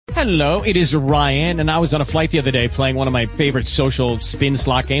Hello, it is Ryan, and I was on a flight the other day playing one of my favorite social spin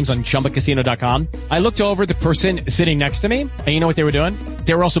slot games on ChumbaCasino.com. I looked over at the person sitting next to me, and you know what they were doing?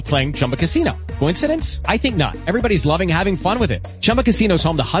 They were also playing Chumba Casino. Coincidence? I think not. Everybody's loving having fun with it. Chumba Casino is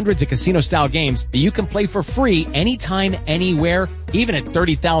home to hundreds of casino-style games that you can play for free anytime, anywhere, even at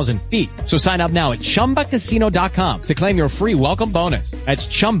 30,000 feet. So sign up now at ChumbaCasino.com to claim your free welcome bonus. That's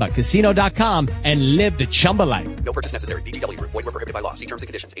ChumbaCasino.com and live the Chumba life. No purchase necessary. VGW. Void where prohibited by law. See terms and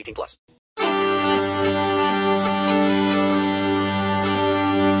conditions. 18 plus.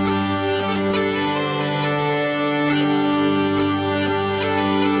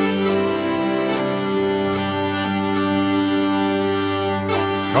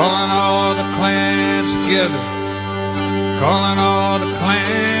 Calling all the clans together. Calling all the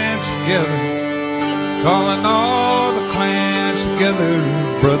clans together. Calling all the clans together.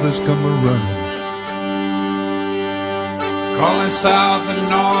 Brothers come a-running. Calling south and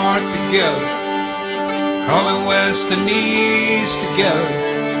north together. Calling west and east together.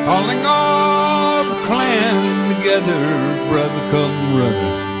 Calling all the clans together. Brother come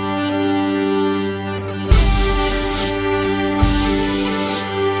running.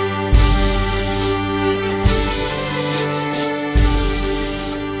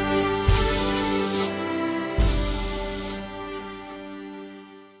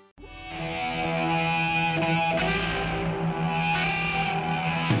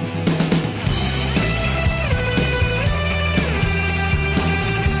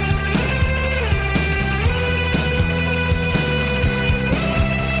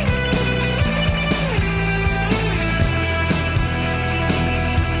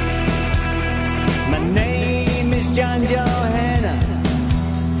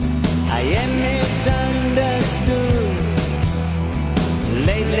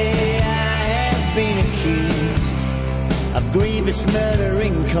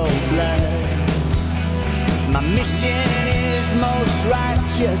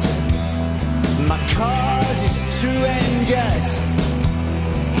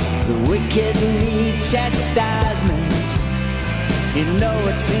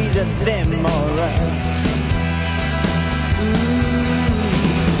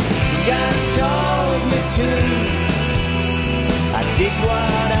 God told me to. I did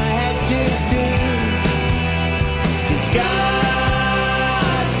what I had to do. 'Cause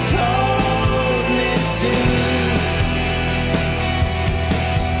God told me to.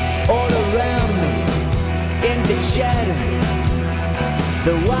 All around me, in the shadow,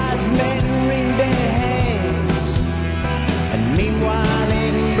 the wise men wring their hands. And meanwhile,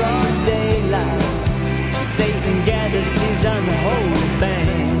 in broad daylight, Satan gathers his unholy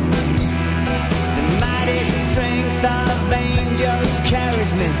bands. The mighty strength of angels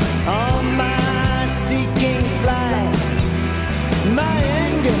carries me on my seeking flight. My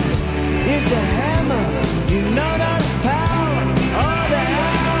anger is a hammer, you know not its power or the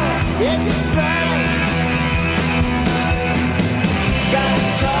hour it strikes. God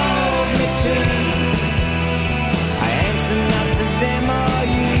told me to. I answer not to them or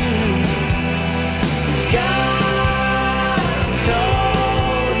you. 'Cause God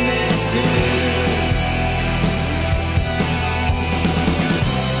told me to.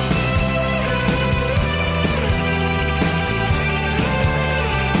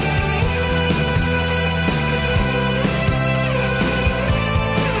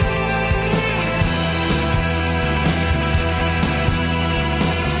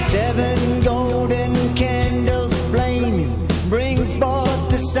 Seven golden candles flaming bring forth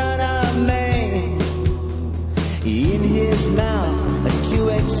the Son of Man. In his mouth a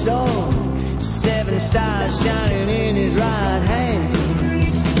two-edged sword, 7 stars shining in his right hand.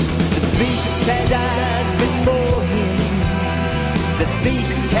 The beast has eyes before him, the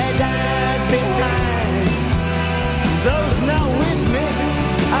beast has eyes behind. Those not with me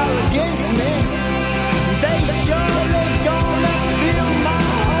are against me. They surely gonna feel my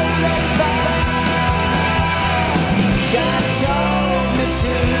holy fire. God told me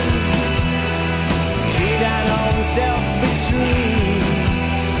to. To thine own self be true.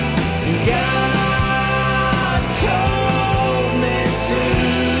 God told me to.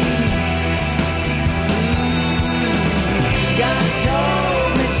 God told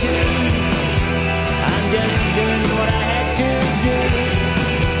me to.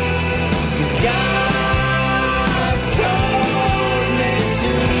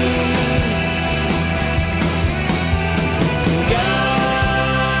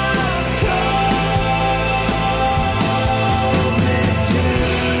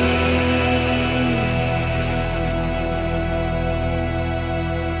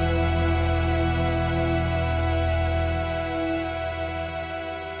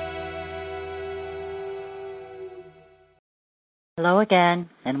 Hello again,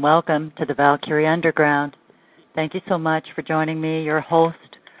 and welcome to the Valkyrie Underground. Thank you so much for joining me, your host,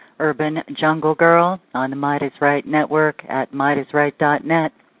 Urban Jungle Girl, on the Might Is Right network at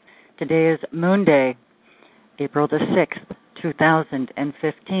mightisright.net. Today is Moon Day, April the 6th,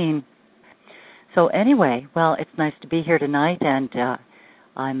 2015. So anyway, well, it's nice to be here tonight, and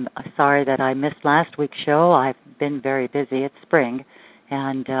I'm sorry that I missed last week's show. I've been very busy. It's spring,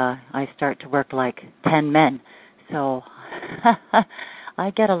 and I start to work like 10 men. So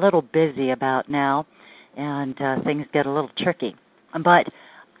I get a little busy about now, and things get a little tricky. But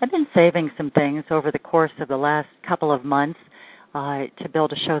I've been saving some things over the course of the last couple of months to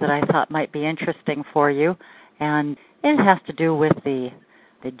build a show that I thought might be interesting for you, and it has to do with the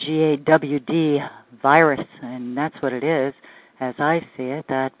GAWD virus, and that's what it is, as I see it,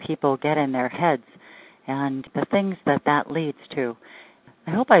 that people get in their heads, and the things that leads to.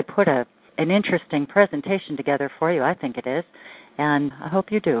 I hope I put an interesting presentation together for you. I think it is, and I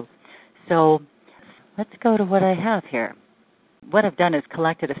hope you do. So let's go to what I have here. What I've done is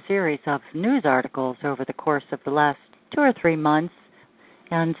collected a series of news articles over the course of the last 2 or 3 months,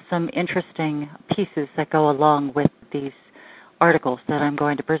 and some interesting pieces that go along with these articles that I'm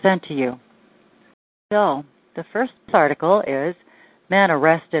going to present to you. So the first article is, man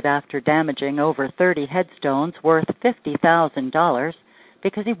arrested after damaging over 30 headstones worth $50,000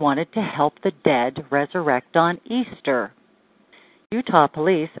 because he wanted to help the dead resurrect on Easter. Utah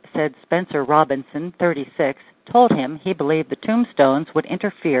police said Spencer Robinson, 36, told him he believed the tombstones would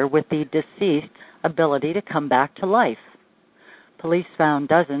interfere with the deceased's ability to come back to life. Police found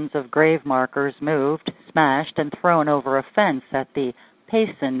dozens of grave markers moved, smashed, and thrown over a fence at the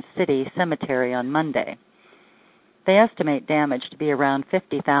Payson City Cemetery on Monday. They estimate damage to be around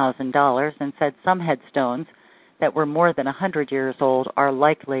 $50,000 and said some headstones that were more than 100 years old are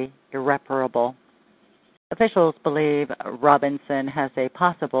likely irreparable. Officials believe Robinson has a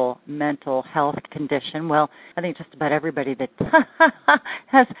possible mental health condition. Well, I think just about everybody that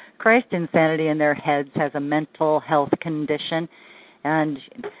has Christ insanity in their heads has a mental health condition. And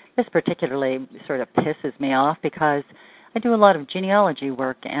this particularly sort of pisses me off because I do a lot of genealogy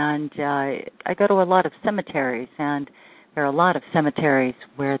work, and I go to a lot of cemeteries, and there are a lot of cemeteries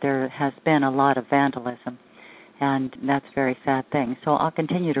where there has been a lot of vandalism. And that's a very sad thing. So I'll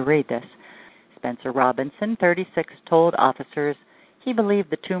continue to read this. Spencer Robinson, 36, told officers he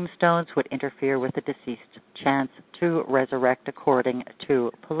believed the tombstones would interfere with the deceased's chance to resurrect, according to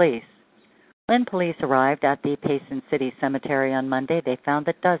police. When police arrived at the Payson City Cemetery on Monday, they found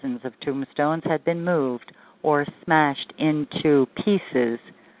that dozens of tombstones had been moved or smashed into pieces.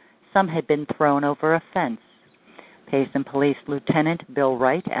 Some had been thrown over a fence. Payson Police Lieutenant Bill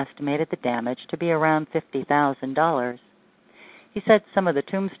Wright estimated the damage to be around $50,000. He said some of the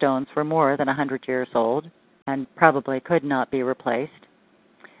tombstones were more than 100 years old and probably could not be replaced.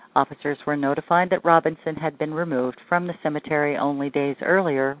 Officers were notified that Robinson had been removed from the cemetery only days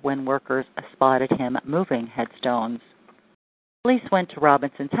earlier when workers spotted him moving headstones. Police went to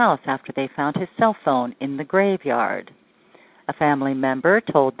Robinson's house after they found his cell phone in the graveyard. A family member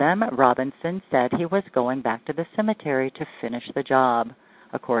told them Robinson said he was going back to the cemetery to finish the job,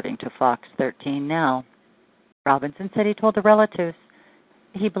 according to Fox 13 Now. Robinson said he told the relatives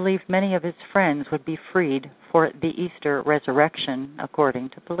he believed many of his friends would be freed for the Easter resurrection, according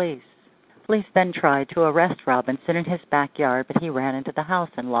to police. Police then tried to arrest Robinson in his backyard, but he ran into the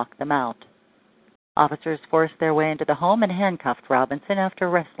house and locked them out. Officers forced their way into the home and handcuffed Robinson after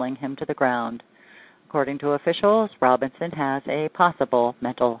wrestling him to the ground. According to officials, Robinson has a possible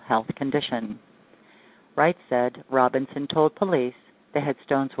mental health condition. Wright said Robinson told police the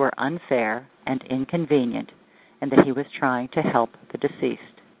headstones were unfair and inconvenient and that he was trying to help the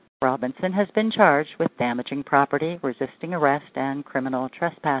deceased. Robinson has been charged with damaging property, resisting arrest, and criminal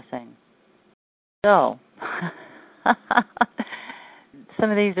trespassing. So, some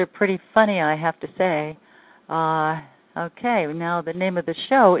of these are pretty funny, I have to say. Okay, now the name of the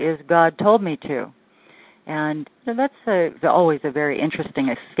show is Gawd Told Me To. And that's always a very interesting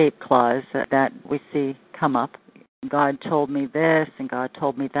escape clause that we see come up. God told me this and God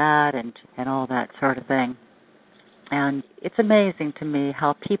told me that and all that sort of thing. And it's amazing to me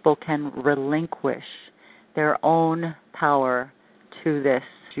how people can relinquish their own power to this,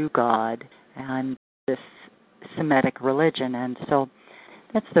 to God, and this Semitic religion. And so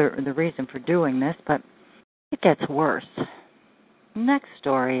that's the reason for doing this, but it gets worse. Next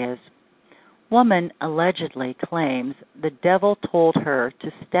story is, woman allegedly claims the devil told her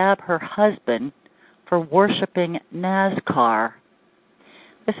to stab her husband for worshiping NASCAR.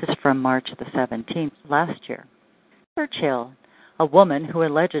 This is from March the 17th last year. Churchill, A woman who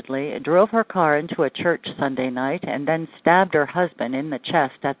allegedly drove her car into a church Sunday night and then stabbed her husband in the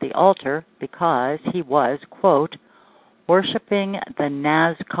chest at the altar because he was, quote, worshiping the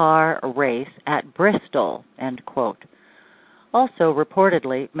NASCAR race at Bristol, end quote. Also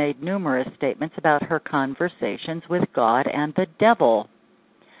reportedly made numerous statements about her conversations with God and the devil.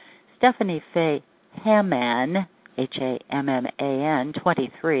 Stephanie Faye Hamman, Hamman,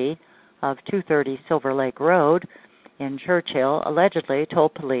 23, of 230 Silver Lake Road in Churchill, allegedly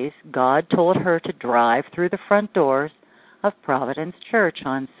told police God told her to drive through the front doors of Providence Church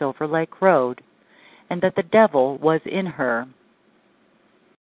on Silver Lake Road, and that the devil was in her.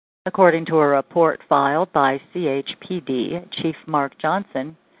 According to a report filed by CHPD Chief Mark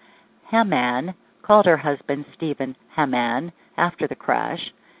Johnson, Hamman called her husband Stephen Hamman after the crash,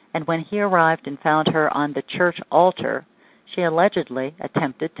 and when he arrived and found her on the church altar, she allegedly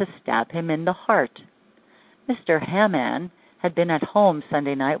attempted to stab him in the heart. Mr. Hamman had been at home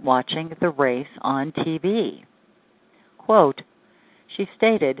Sunday night watching the race on TV. Quote, she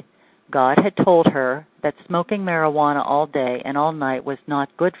stated God had told her that smoking marijuana all day and all night was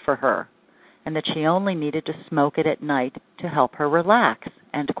not good for her, and that she only needed to smoke it at night to help her relax,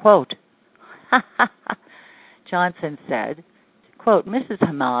 end quote. Johnson said, quote, Mrs.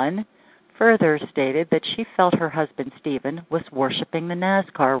 Hamman further stated that she felt her husband Stephen was worshiping the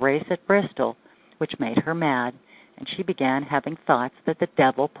NASCAR race at Bristol, which made her mad, and she began having thoughts that the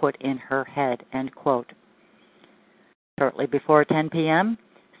devil put in her head, end quote. Shortly before 10 p.m.,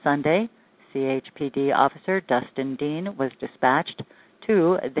 Sunday, CHPD officer Dustin Dean was dispatched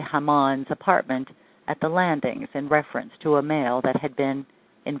to the Hamman's apartment at the Landings in reference to a male that had been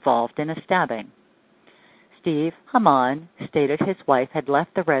involved in a stabbing. Steve Hamman stated his wife had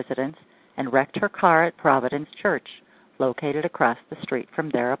left the residence and wrecked her car at Providence Church, located across the street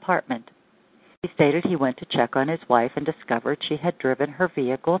from their apartment. He stated he went to check on his wife and discovered she had driven her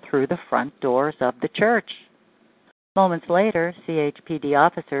vehicle through the front doors of the church. Moments later, CHPD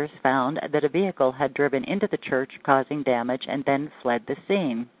officers found that a vehicle had driven into the church, causing damage, and then fled the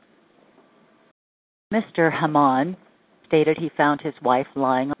scene. Mr. Hamman stated he found his wife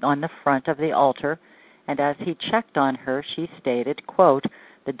lying on the front of the altar, and as he checked on her, she stated, quote,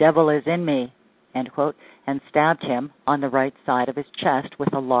 the devil is in me, end quote, and stabbed him on the right side of his chest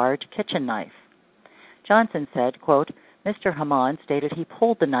with a large kitchen knife. Johnson said, quote, Mr. Hamman stated he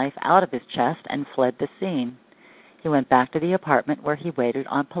pulled the knife out of his chest and fled the scene. He went back to the apartment where he waited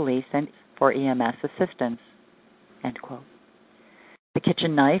on police and for EMS assistance, end quote. The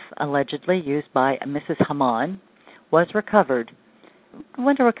kitchen knife, allegedly used by Mrs. Hamman, was recovered. I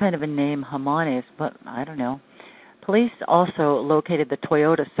wonder what kind of a name Hamman is, but I don't know. Police also located the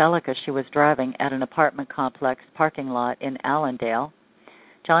Toyota Celica she was driving at an apartment complex parking lot in Allendale.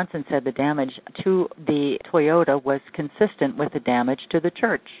 Johnson said the damage to the Toyota was consistent with the damage to the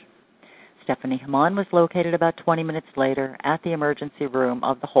church. Stephanie Hamman was located about 20 minutes later at the emergency room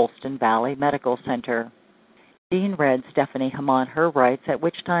of the Holston Valley Medical Center. Dean read Stephanie Hamman her rights, at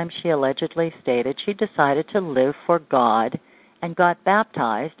which time she allegedly stated she decided to live for God and got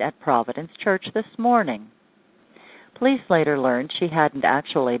baptized at Providence Church this morning. Police later learned she hadn't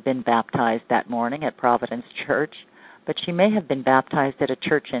actually been baptized that morning at Providence Church, but she may have been baptized at a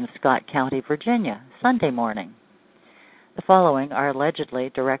church in Scott County, Virginia, Sunday morning. The following are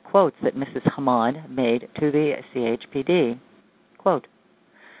allegedly direct quotes that Mrs. Hamman made to the CHPD. Quote,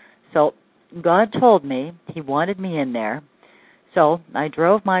 so God told me he wanted me in there, so I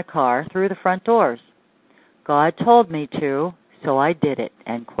drove my car through the front doors. God told me to, so I did it,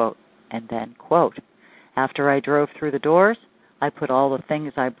 end quote. And then, quote, after I drove through the doors, I put all the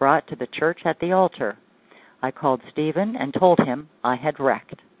things I brought to the church at the altar. I called Stephen and told him I had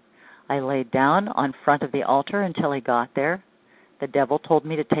wrecked. I laid down on front of the altar until he got there. The devil told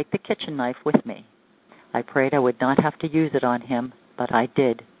me to take the kitchen knife with me. I prayed I would not have to use it on him, but I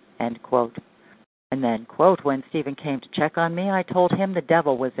did, end quote. And then, quote, when Stephen came to check on me, I told him the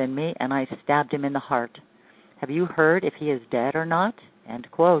devil was in me, and I stabbed him in the heart. Have you heard if he is dead or not? End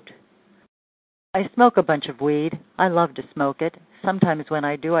quote. I smoke a bunch of weed. I love to smoke it. Sometimes when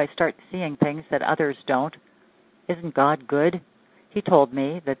I do, I start seeing things that others don't. Isn't God good? He told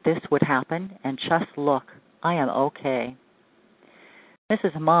me that this would happen, and just look, I am okay.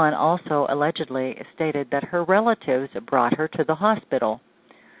 Mrs. Hamman also allegedly stated that her relatives brought her to the hospital.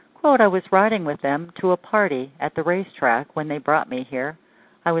 Quote, I was riding with them to a party at the racetrack when they brought me here.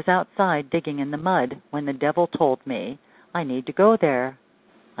 I was outside digging in the mud when the devil told me I need to go there.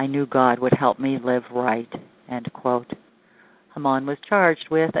 I knew God would help me live right, end quote. Hamman was charged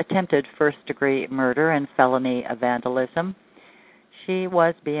with attempted first-degree murder and felony vandalism. She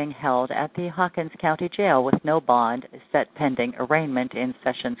was being held at the Hawkins County Jail with no bond set pending arraignment in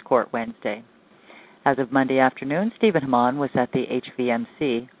Sessions Court Wednesday. As of Monday afternoon, Stephen Hamon was at the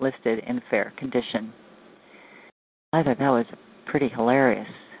HVMC, listed in fair condition. I thought that was pretty hilarious.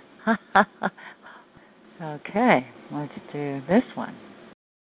 Okay, let's do this one.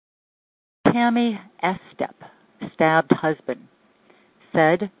 Tammy Estep stabbed husband.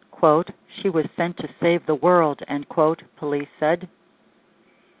 Said, quote, she was sent to save the world, end quote, police said.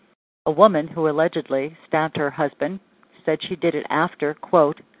 A woman who allegedly stabbed her husband said she did it after,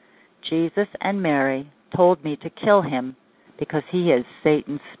 quote, Jesus and Mary told me to kill him because he is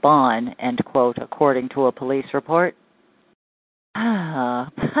Satan's spawn, end quote, according to a police report.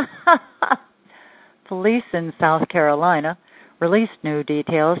 Police in South Carolina released new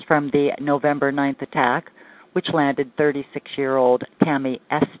details from the November 9th attack, which landed 36-year-old Tammy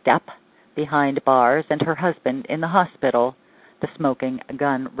Estep behind bars and her husband in the hospital, the Smoking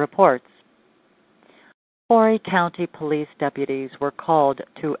Gun reports. Horry County police deputies were called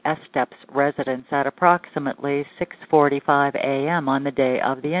to Estep's residence at approximately 6:45 a.m. on the day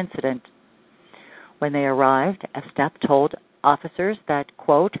of the incident. When they arrived, Estep told officers that,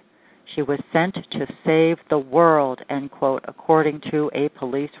 quote, she was sent to save the world, end quote, according to a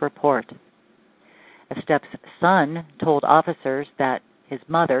police report. Estep's son told officers that his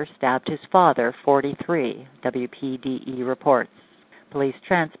mother stabbed his father, 43, WPDE reports. Police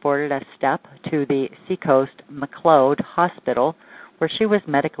transported Estep to the Seacoast McLeod Hospital, where she was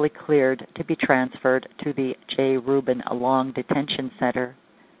medically cleared to be transferred to the J. Rubin Long Detention Center.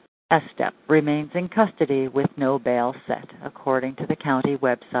 Estep remains in custody with no bail set, according to the county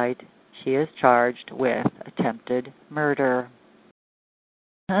website. She is charged with attempted murder.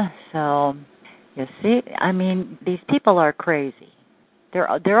 So, you see, I mean, these people are crazy.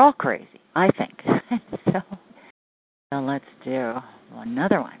 They're all crazy, I think. So let's do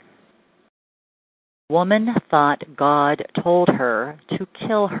another one. Woman thought God told her to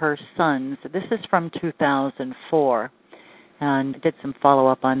kill her sons. This is from 2004. And I did some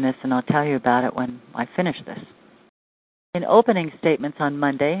follow-up on this, and I'll tell you about it when I finish this. In opening statements on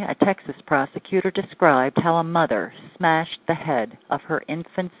Monday, a Texas prosecutor described how a mother smashed the head of her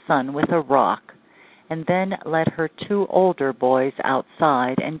infant son with a rock and then led her two older boys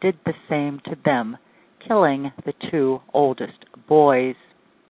outside and did the same to them, killing the two oldest boys.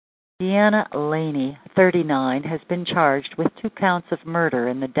 Deanna Laney, 39, has been charged with 2 counts of murder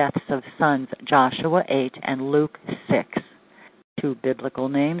in the deaths of sons Joshua, 8, and Luke, 6. 2 biblical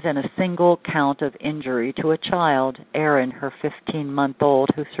names and a single count of injury to a child, Aaron, her 15-month-old,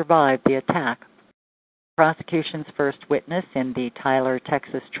 who survived the attack. Prosecution's first witness in the Tyler,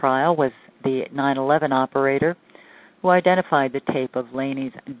 Texas trial was the 9/11 operator who identified the tape of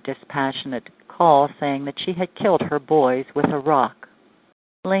Laney's dispassionate call saying that she had killed her boys with a rock.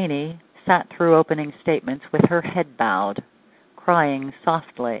 Laney sat through opening statements with her head bowed, crying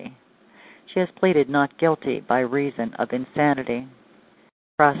softly. She has pleaded not guilty by reason of insanity.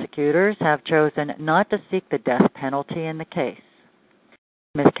 Prosecutors have chosen not to seek the death penalty in the case.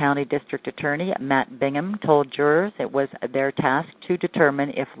 Smith County District Attorney Matt Bingham told jurors it was their task to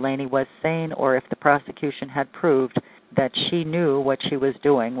determine if Laney was sane or if the prosecution had proved that she knew what she was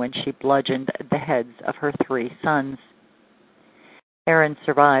doing when she bludgeoned the heads of her 3 sons. Aaron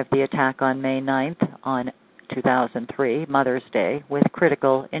survived the attack on May 9th on 2003, Mother's Day, with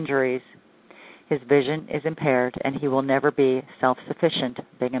critical injuries. His vision is impaired and he will never be self-sufficient,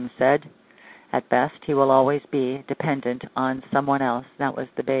 Bingham said. At best, he will always be dependent on someone else. That was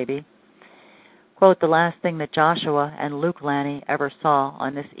the baby. Quote, the last thing that Joshua and Luke Laney ever saw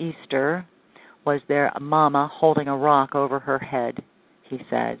on this Easter was their mama holding a rock over her head, he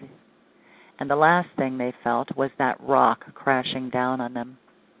said. And the last thing they felt was that rock crashing down on them.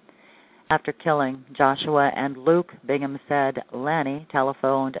 After killing Joshua and Luke, Bingham said Laney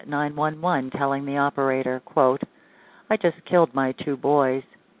telephoned 911 telling the operator, quote, I just killed my 2 boys.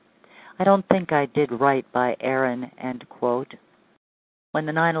 I don't think I did right by Aaron, end quote. When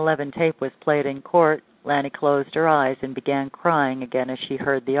the 9/11 tape was played in court, Laney closed her eyes and began crying again as she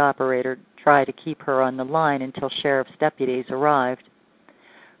heard the operator try to keep her on the line until sheriff's deputies arrived.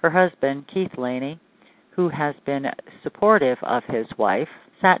 Her husband, Keith Laney, who has been supportive of his wife,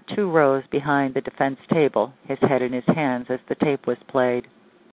 sat 2 rows behind the defense table, his head in his hands as the tape was played.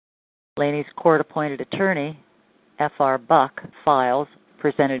 Laney's court-appointed attorney, F.R. Buck Files,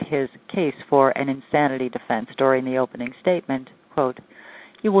 presented his case for an insanity defense during the opening statement. Quote,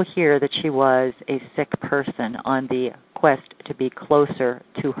 you will hear that she was a sick person on the quest to be closer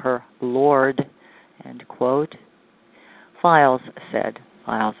to her Lord, end quote. Files said,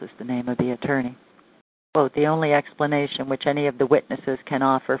 Files is the name of the attorney. Quote, the only explanation which any of the witnesses can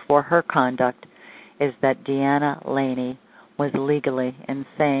offer for her conduct is that Deanna Laney was legally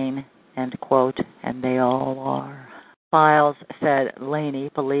insane, end quote, and they all are. Files said Laney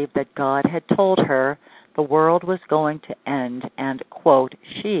believed that God had told her the world was going to end and, quote,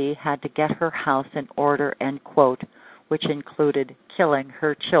 she had to get her house in order, end quote, which included killing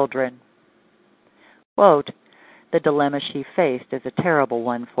her children. Quote, the dilemma she faced is a terrible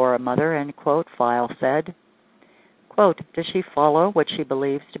one for a mother, end quote, File said. Quote, does she follow what she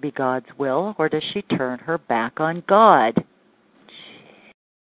believes to be God's will, or does she turn her back on God?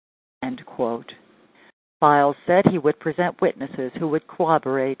 End quote. Files said he would present witnesses who would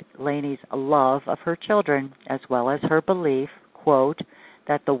corroborate Laney's love of her children, as well as her belief, quote,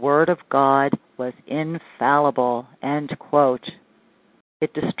 that the Word of God was infallible, end quote.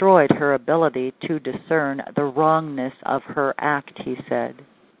 It destroyed her ability to discern the wrongness of her act, he said.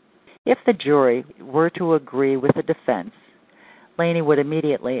 If the jury were to agree with the defense, Laney would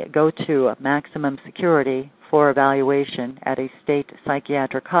immediately go to maximum security for evaluation at a state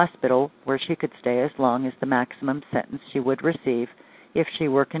psychiatric hospital where she could stay as long as the maximum sentence she would receive if she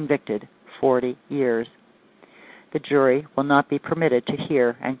were convicted, 40 years. The jury will not be permitted to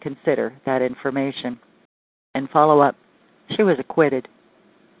hear and consider that information. And follow up, she was acquitted.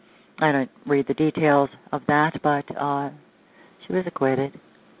 I don't read the details of that, but she was acquitted,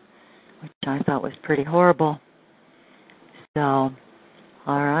 which I thought was pretty horrible. So, all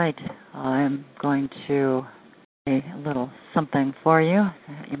right, I'm going to say a little something for you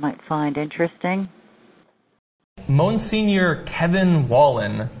that you might find interesting. Monsignor Kevin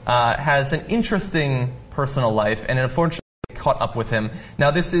Wallen has an interesting personal life, and unfortunately caught up with him.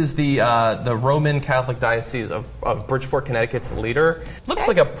 Now, this is the Roman Catholic Diocese of Bridgeport, Connecticut's leader. Looks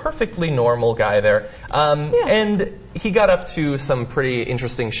like a perfectly normal guy there. And he got up to some pretty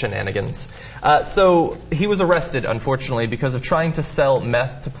interesting shenanigans. So he was arrested, unfortunately, because of trying to sell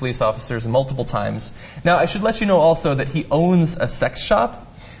meth to police officers multiple times. Now, I should let you know also that he owns a sex shop,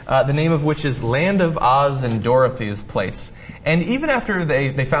 the name of which is Land of Oz and Dorothy's Place. And even after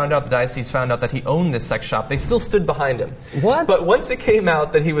they found out, the diocese found out that he owned this sex shop, they still stood behind him. What? But once it came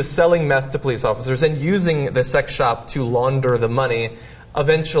out that he was selling meth to police officers and using the sex shop to launder the money,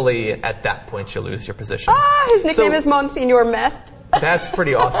 eventually, at that point, you lose your position. His nickname is Monsignor Meth. That's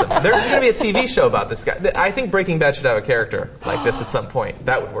pretty awesome. There's going to be a TV show about this guy. I think Breaking Bad should have a character like this at some point.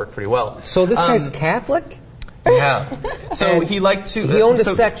 That would work pretty well. So this guy's Catholic? Yeah. So he liked to... He owned a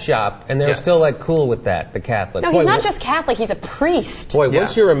sex shop, and they're still like cool with that, the Catholic. No, he's not just Catholic, he's a priest. Boy,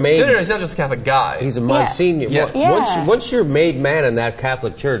 once you're a made... No, he's not just a Catholic guy. He's a Monsignor. Yes. Once you're made man in that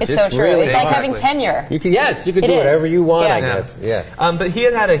Catholic church, it's so true. really... It's like having tenure. You can do whatever you want, I guess. Yeah. But he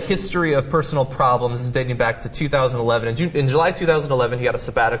had a history of personal problems. This is dating back to 2011. In July 2011, he got a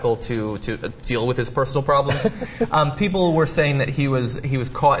sabbatical to deal with his personal problems. People were saying that he was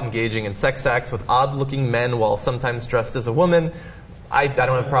caught engaging in sex acts with odd-looking men while sometimes dressed as a woman. I don't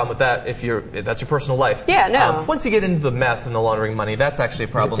have a problem with that if that's your personal life. Yeah, no. Once you get into the meth and the laundering money, that's actually a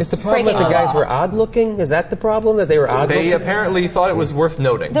problem. Is the problem that the guys were odd-looking? Is that the problem, that they were odd-looking? They apparently thought it was worth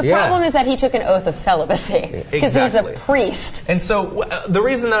noting. The problem is that he took an oath of celibacy because he's a priest. And so the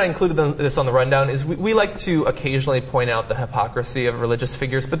reason that I included this on the rundown is we like to occasionally point out the hypocrisy of religious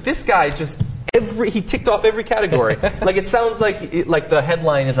figures, but this guy just he ticked off every category. Like it sounds like the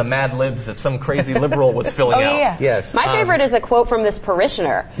headline is a Mad Libs that some crazy liberal was filling out. Yeah. Yes. My favorite is a quote from this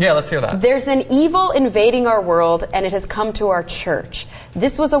parishioner. Yeah, let's hear that. There's an evil invading our world, and it has come to our church.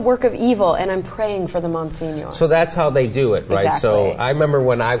 This was a work of evil, and I'm praying for the Monsignor. So that's how they do it, right? Exactly. So I remember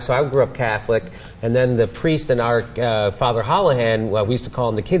when I grew up Catholic, and then the priest in our Father Holohan, we used to call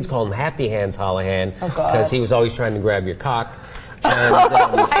him, the kids call him Happy Hands Holohan, because he was always trying to grab your cock. And,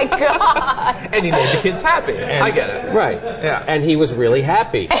 oh my God! And he made the kids happy. I get it. Right. Yeah. And he was really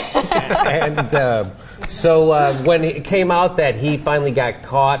happy. And so when it came out that he finally got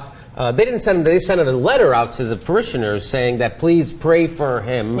caught, they sent a letter out to the parishioners saying that please pray for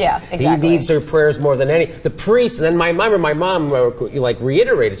him. Yeah, exactly. He needs their prayers more than any. The priest, and then my mom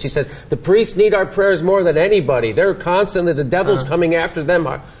reiterated. She says the priests need our prayers more than anybody. They're constantly, the devil's coming after them.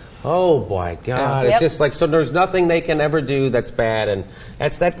 Oh my God! It's just like, so there's nothing they can ever do that's bad, and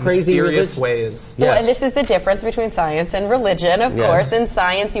that's that crazy mysterious ways. Yes. Well, and this is the difference between science and religion, of course. In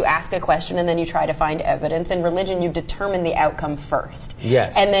science, you ask a question and then you try to find evidence. In religion, you determine the outcome first.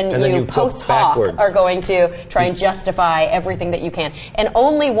 Yes. And then you post hoc are going to try and justify everything that you can. And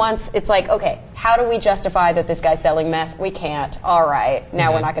only once it's like, okay, how do we justify that this guy's selling meth? We can't. All right,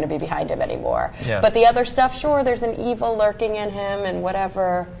 now we're not going to be behind him anymore. Yeah. But the other stuff, sure, there's an evil lurking in him and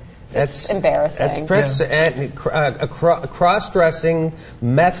whatever. That's embarrassing. That's cross-dressing,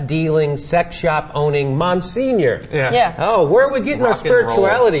 meth-dealing, sex shop-owning Monsignor. Yeah. Oh, where are we getting our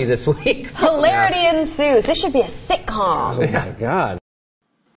spirituality this week? Hilarity ensues. This should be a sitcom. Oh, my God.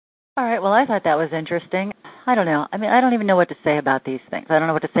 All right, well, I thought that was interesting. I don't know. I mean, I don't even know what to say about these things. I don't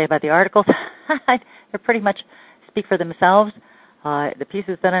know what to say about the articles. They pretty much speak for themselves. The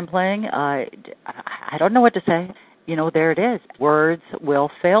pieces that I'm playing, I don't know what to say. You know, there it is. Words will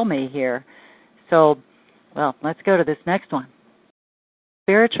fail me here. So, well, let's go to this next one.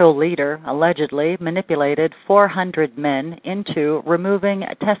 Spiritual leader allegedly manipulated 400 men into removing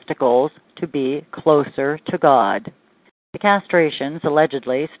testicles to be closer to God. The castrations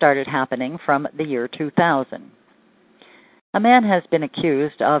allegedly started happening from the year 2000. A man has been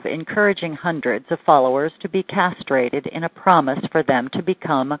accused of encouraging hundreds of followers to be castrated in a promise for them to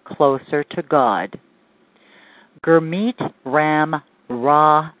become closer to God. Gurmeet Ram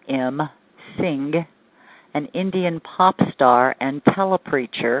Rahim Singh, an Indian pop star and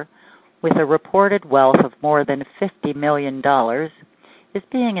telepreacher with a reported wealth of more than $50 million, is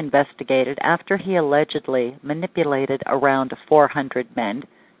being investigated after he allegedly manipulated around 400 men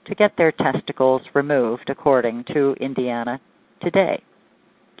to get their testicles removed, according to India Today.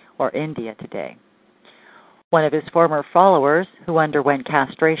 One of his former followers, who underwent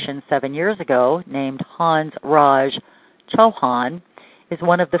castration 7 years ago, named Hans Raj Chauhan, is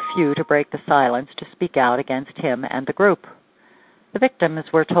one of the few to break the silence to speak out against him and the group. The victims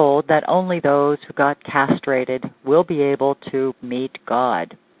were told that only those who got castrated will be able to meet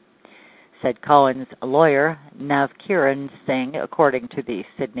God, said Cohen's lawyer, Navkiran Singh, according to the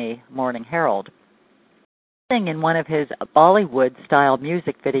Sydney Morning Herald. Singh, in one of his Bollywood-style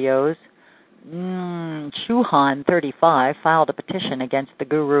music videos, Chauhan, 35, filed a petition against the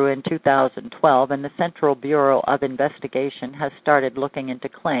guru in 2012, and the Central Bureau of Investigation has started looking into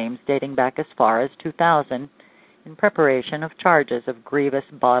claims dating back as far as 2000 in preparation of charges of grievous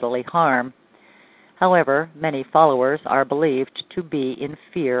bodily harm. However, many followers are believed to be in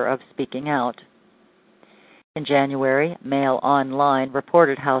fear of speaking out. In January, Mail Online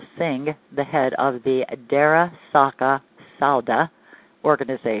reported how Singh, the head of the Dera Saka Sauda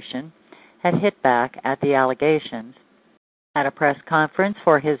organization, had hit back at the allegations. At a press conference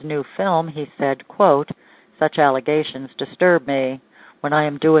for his new film, he said, quote, "Such allegations disturb me when I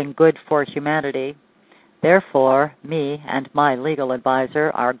am doing good for humanity. Therefore, me and my legal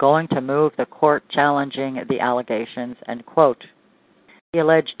advisor are going to move the court challenging the allegations," end quote. The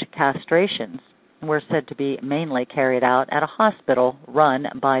alleged castrations were said to be mainly carried out at a hospital run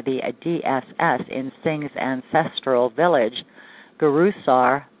by the DSS in Singh's ancestral village,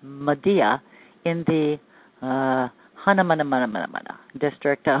 Gurusar Madhya, in the Hanumanamana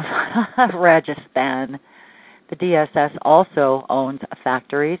district of Rajasthan. The DSS also owns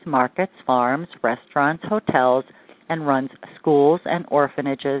factories, markets, farms, restaurants, hotels, and runs schools and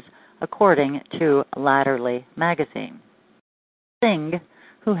orphanages, according to Latterly magazine. Singh,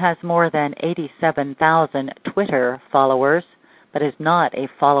 who has more than 87,000 Twitter followers, but is not a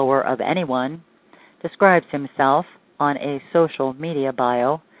follower of anyone, describes himself on a social media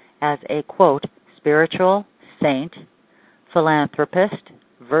bio as a, quote, "spiritual saint, philanthropist,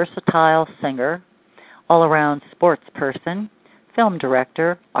 versatile singer, all-around sports person, film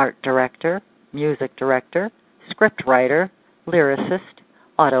director, art director, music director, script writer, lyricist,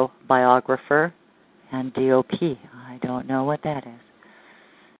 autobiographer, and DOP." I don't know what that is.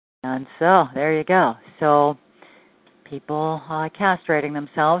 And so, there you go. So, people castrating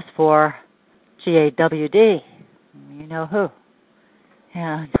themselves for GAWD. You know who.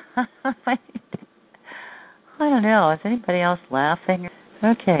 And I don't know. Is anybody else laughing?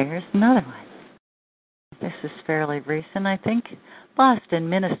 Okay, here's another one. This is fairly recent, I think. Boston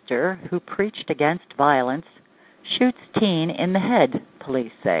minister who preached against violence shoots teen in the head,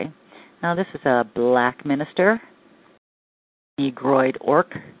 police say. Now, this is a black minister, Negroid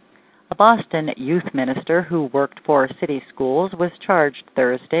orc. A Boston youth minister who worked for city schools was charged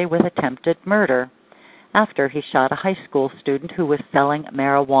Thursday with attempted murder after he shot a high school student who was selling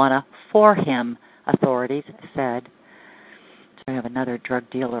marijuana for him, authorities said. So we have another drug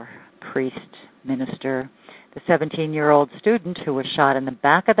dealer, priest, minister. The 17-year-old student who was shot in the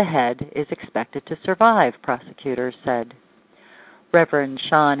back of the head is expected to survive, prosecutors said. Reverend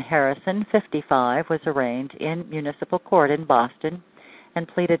Sean Harrison, 55, was arraigned in municipal court in Boston and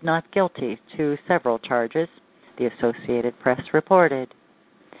pleaded not guilty to several charges, the Associated Press reported.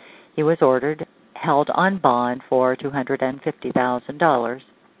 He was held on bond for $250,000.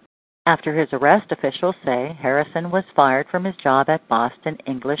 After his arrest, officials say Harrison was fired from his job at Boston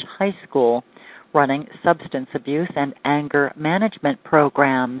English High School, running substance abuse and anger management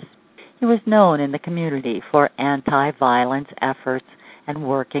programs. He was known in the community for anti-violence efforts and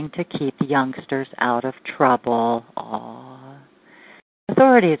working to keep youngsters out of trouble. Aww.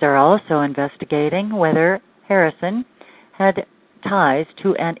 Authorities are also investigating whether Harrison had ties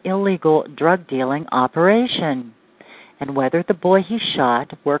to an illegal drug-dealing operation and whether the boy he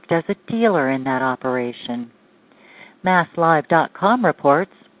shot worked as a dealer in that operation. MassLive.com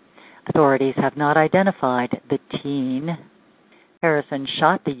reports authorities have not identified the teen. Harrison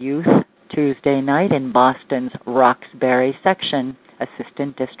shot the youth Tuesday night in Boston's Roxbury section,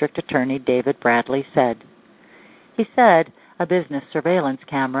 Assistant District Attorney David Bradley said. He said a business surveillance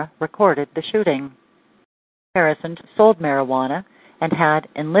camera recorded the shooting. Harrison sold marijuana and had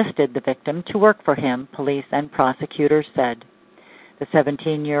enlisted the victim to work for him, police and prosecutors said. The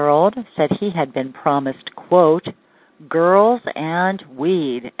 17-year-old said he had been promised, quote, girls and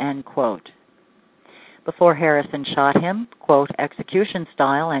weed, end quote. Before Harrison shot him, quote, execution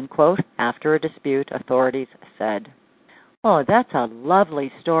style, end quote, after a dispute, authorities said. Oh, that's a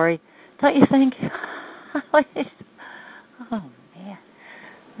lovely story. Don't you think? Oh,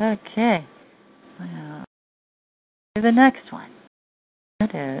 man. Okay. The next one.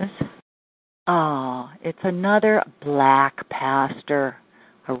 It is. Oh, it's another black pastor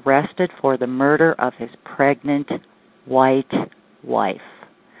arrested for the murder of his pregnant white wife.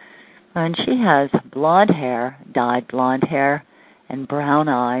 And she has blonde hair, dyed blonde hair, and brown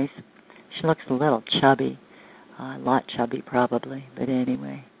eyes. She looks a little chubby. A lot chubby, probably, but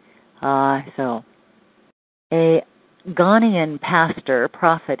anyway. So, a Ghanaian pastor,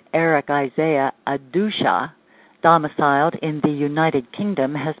 Prophet Eric Isaiah Adusha, domiciled in the United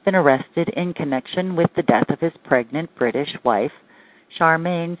Kingdom, has been arrested in connection with the death of his pregnant British wife,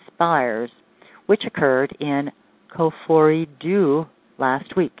 Charmaine Spires, which occurred in Koforidou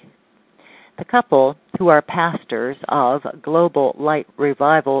last week. The couple, who are pastors of Global Light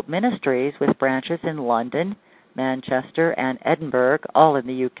Revival Ministries with branches in London, Manchester, and Edinburgh, all in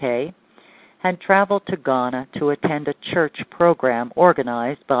the UK, had traveled to Ghana to attend a church program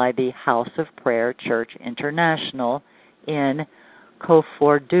organized by the House of Prayer Church International in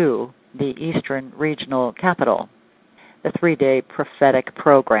Koforidou, the eastern regional capital. The 3-day prophetic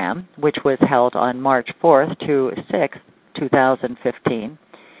program, which was held on March 4th to 6th, 2015,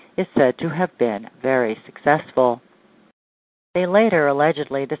 is said to have been very successful. They later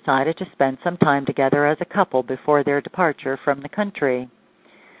allegedly decided to spend some time together as a couple before their departure from the country.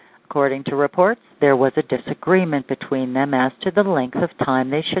 According to reports, there was a disagreement between them as to the length of time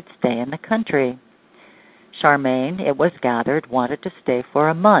they should stay in the country. Charmaine, it was gathered, wanted to stay for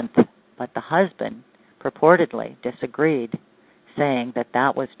a month, but the husband purportedly disagreed, saying that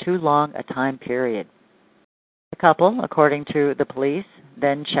that was too long a time period. The couple, according to the police,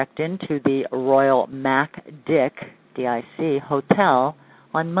 then checked into the Royal Mac Dick, D-I-C, hotel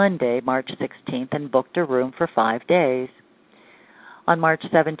on Monday, March 16th, and booked a room for 5 days. On March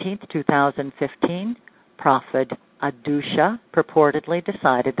 17, 2015, Prophet Adusha purportedly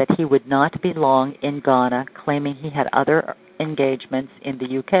decided that he would not be long in Ghana, claiming he had other engagements in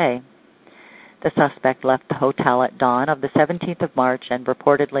the UK. The suspect left the hotel at dawn of the 17th of March and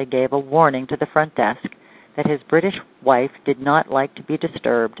reportedly gave a warning to the front desk that his British wife did not like to be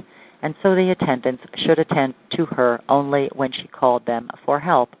disturbed, and so the attendants should attend to her only when she called them for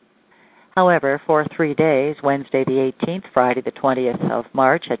help. However, for 3 days, Wednesday the 18th, Friday the 20th of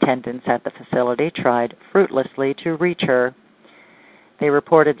March, attendants at the facility tried fruitlessly to reach her. They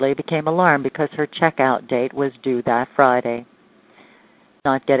reportedly became alarmed because her checkout date was due that Friday.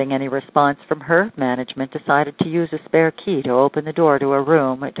 Not getting any response from her, management decided to use a spare key to open the door to a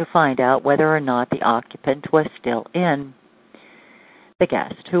room to find out whether or not the occupant was still in. The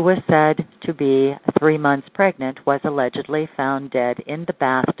guest, who was said to be 3 months pregnant, was allegedly found dead in the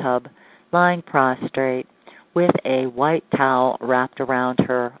bathtub, lying prostrate with a white towel wrapped around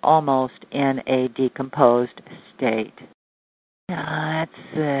her, almost in a decomposed state. That's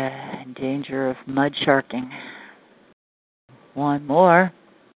in danger of mud sharking. One more.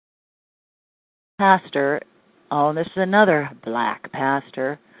 Pastor, this is another black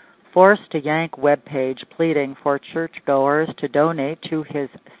pastor, forced to yank webpage pleading for churchgoers to donate to his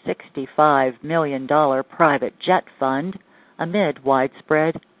 $65 million private jet fund amid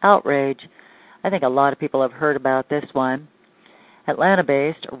widespread outrage. I think a lot of people have heard about this one.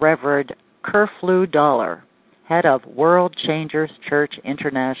 Atlanta-based Reverend Kerflu Dollar, head of World Changers Church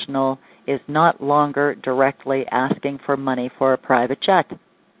International, is not longer directly asking for money for a private jet.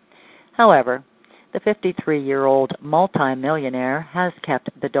 However, the 53-year-old multimillionaire has kept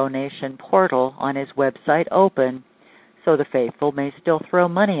the donation portal on his website open, so the faithful may still throw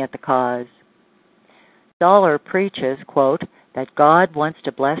money at the cause. Dollar preaches, quote, that God wants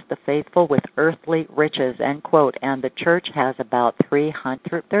to bless the faithful with earthly riches, end quote, and the church has about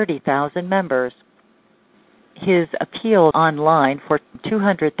 330,000 members. His appeal online for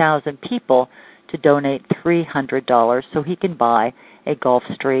 200,000 people to donate $300 so he can buy a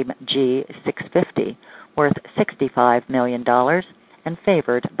Gulfstream G650 worth $65 million and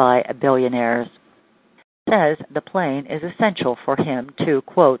favored by billionaires. Says the plane is essential for him to,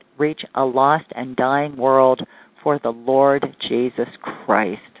 quote, reach a lost and dying world for the Lord Jesus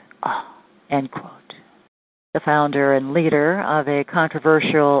Christ, end quote. The founder and leader of a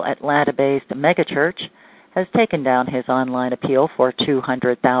controversial Atlanta-based megachurch has taken down his online appeal for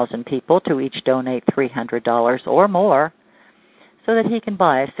 200,000 people to each donate $300 or more so that he can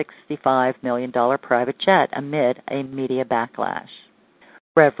buy a $65 million private jet amid a media backlash.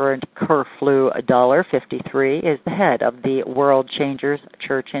 Reverend Kerflu $53 is the head of the World Changers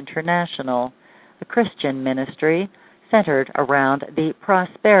Church International, a Christian ministry centered around the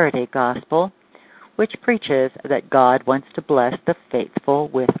prosperity gospel, which preaches that God wants to bless the faithful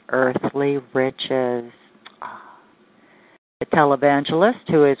with earthly riches. The televangelist,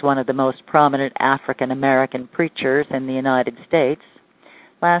 who is one of the most prominent African-American preachers in the United States,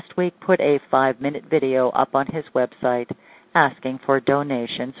 last week put a 5-minute video up on his website asking for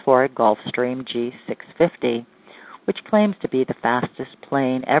donations for a Gulfstream G650, which claims to be the fastest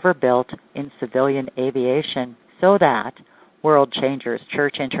plane ever built in civilian aviation, so that World Changers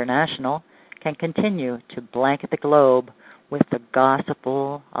Church International can continue to blanket the globe with the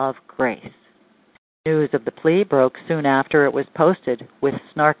gospel of grace. News of the plea broke soon after it was posted, with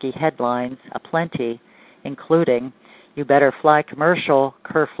snarky headlines aplenty, including, "You better fly commercial,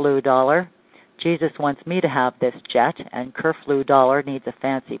 Kerflu dollar. Jesus wants me to have this jet, and Kerflu dollar needs a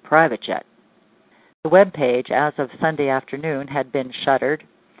fancy private jet." The webpage, as of Sunday afternoon, had been shuttered.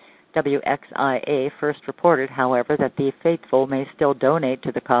 WXIA first reported, however, that the faithful may still donate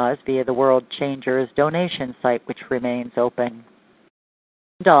to the cause via the World Changers donation site, which remains open.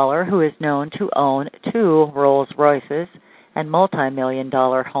 Dollar, who is known to own 2 Rolls-Royces and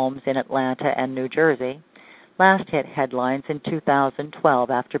multi-million-dollar homes in Atlanta and New Jersey, last hit headlines in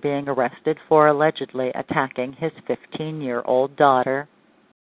 2012 after being arrested for allegedly attacking his 15-year-old daughter.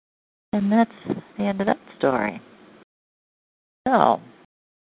 And that's the end of that story. So,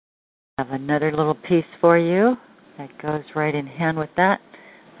 I have another little piece for you that goes right in hand with that.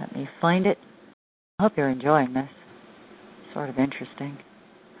 Let me find it. I hope you're enjoying this. Sort of interesting.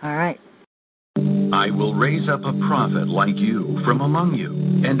 All right. I will raise up a prophet like you from among you,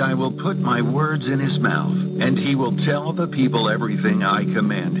 and I will put my words in his mouth, and he will tell the people everything I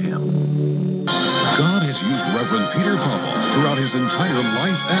command him. God has used Reverend Peter Pavel throughout his entire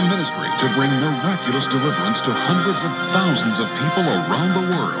life and ministry to bring miraculous deliverance to hundreds of thousands of people around the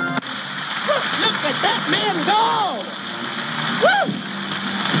world. Look at that man go! Woo!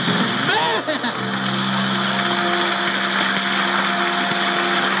 Man!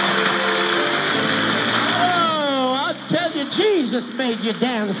 Jesus made you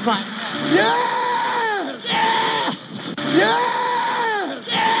dance like, yes! Yes! Yes!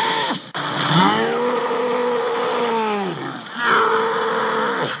 Yes!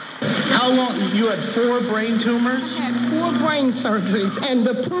 How long? You had 4 brain tumors? I had 4 brain surgeries, and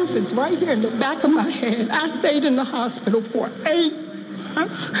the proof is right here in the back of my head. I stayed in the hospital for 8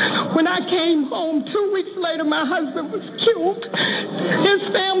 months. When I came home 2 weeks later, my husband was killed. His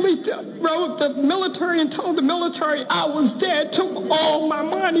family wrote the military and told the military I was dead, took all my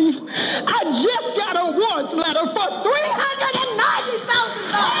money. I just got a warrant letter for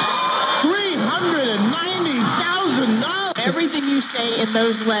 $390,000. $390,000. Everything you say in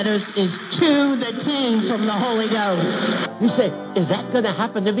those letters is to the king from the Holy Ghost. You say, is that going to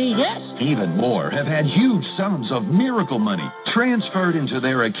happen to me? Yes. Even more have had huge sums of miracle money transferred into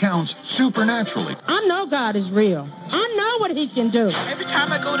their accounts supernaturally. I know God is real. I know what he can do. Every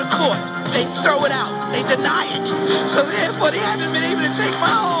time I go to court, they throw it out. They deny it. So therefore, they haven't been able to take my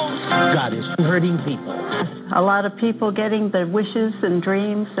home. God is hurting people. A lot of people getting the wishes and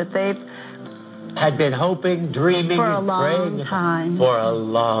dreams that they've had been hoping, dreaming, for a and long praying time. For a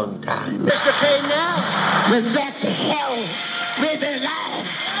long time. Mr. Payne now, with that hell, with his eyes.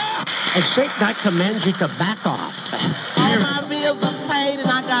 And Satan, I command you to back off. All my bills are paid and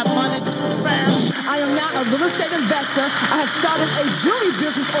I got money to spare. I am now a real estate investor. I have started a jewelry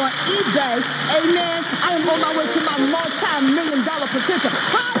business on eBay. Amen. I am on my way to my multi-million-dollar potential.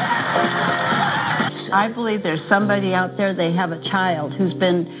 I believe there's somebody out there, they have a child who's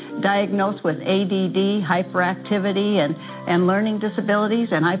been diagnosed with ADD, hyperactivity, and learning disabilities.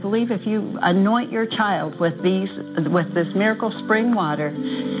 And I believe if you anoint your child with this miracle spring water,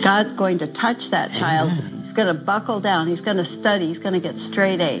 God's going to touch that child going to buckle down. He's going to study. He's going to get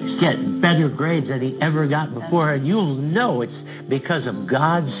straight A's. Get better grades than he ever got before. And you'll know it's because of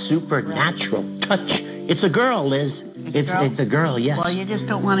God's supernatural touch. It's a girl, Liz. It's a girl, yes. Well, you just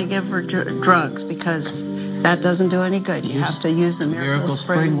don't want to give her drugs because that doesn't do any good. You have to use the miracle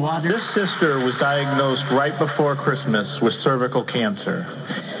spring water. This sister was diagnosed right before Christmas with cervical cancer.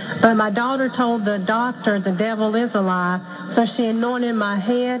 But my daughter told the doctor the devil is a lie, so she anointed my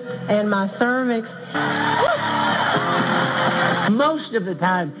head and my cervix. Most of the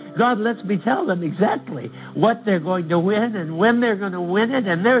time, God lets me tell them exactly what they're going to win and when they're going to win it,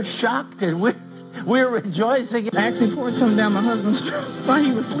 and they're shocked, and we're rejoicing. I actually poured some down my husband's while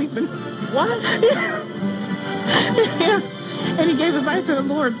he was sleeping. What? Yeah. And he gave advice to the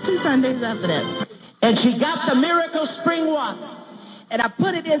Lord 2 Sundays after that. And she got the miracle spring water. And I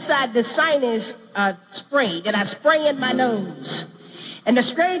put it inside the sinus spray that I spray in my nose. And the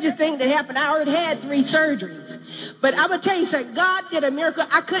strangest thing that happened, I already had 3 surgeries. But I'm going to tell you something, God did a miracle.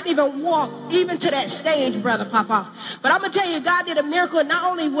 I couldn't even walk even to that stage, Brother Papa. But I'm going to tell you, God did a miracle. Not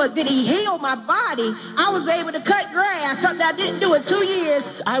only did he heal my body, I was able to cut grass, something I didn't do in 2 years.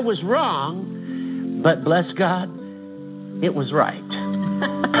 I was wrong, but bless God, it was right.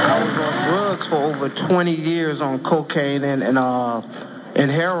 I was on drugs for over 20 years on cocaine and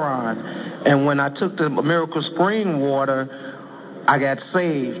heroin. And when I took the miracle spring water, I got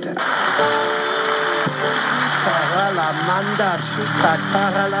saved.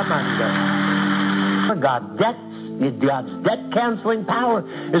 God's debt-canceling power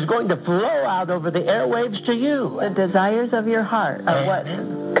is going to flow out over the airwaves to you. The desires of your heart are what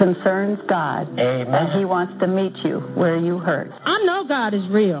concerns God. Amen. And he wants to meet you where you hurt. I know God is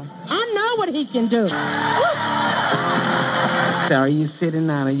real. I know what he can do. So are you sitting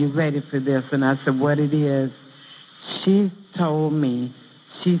down? Are you ready for this? And I said, what it is? She told me,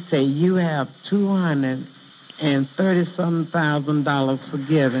 she said, you have $230,000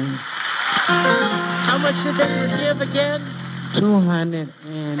 forgiven. How much did they forgive again?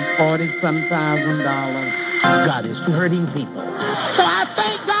 $240,000. God is hurting people. So I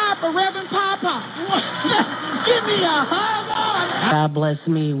thank God for Reverend Papa. Give me a hug on. God blessed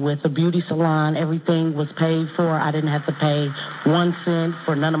me with a beauty salon. Everything was paid for. I didn't have to pay 1 cent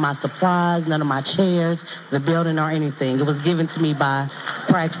for none of my supplies, none of my chairs, the building, or anything. It was given to me by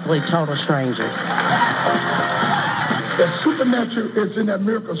practically total strangers. The supernatural is in that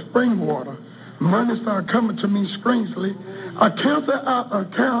miracle spring water. Money started coming to me strangely. I canceled out an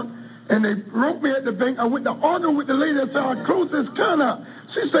account, and they wrote me at the bank. I went to argue with the lady that said, I closed this account out.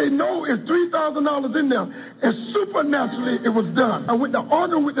 She said, no, it's $3,000 in there. And supernaturally, it was done. I went to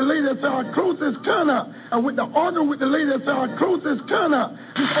argue with the lady that said, I closed this account out. I went to argue with the lady that said, I closed this account out.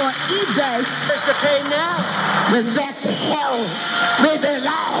 On eBay, Mr. Pay now. With that hell, we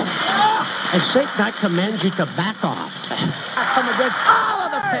belong. And Satan, I command you to back off. I come against all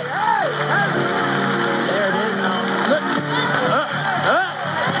of the pay. There it is. Look.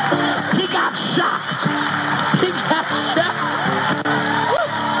 He got shocked. He got shocked.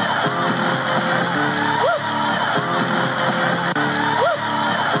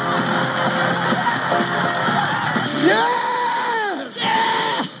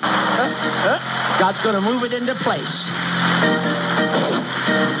 God's going to move it into place.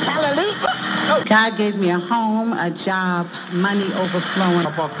 Hallelujah. God gave me a home, a job, money overflowing.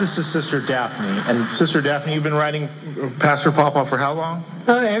 Papa, this is Sister Daphne. And Sister Daphne, you've been writing Pastor Papa for how long?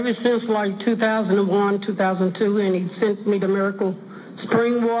 Ever since like 2001, 2002, and he sent me the miracle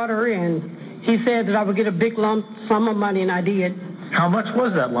spring water, and he said that I would get a big lump sum of money, and I did. How much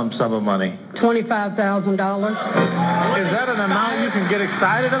was that lump sum of money? $25,000. Is that an amount you can get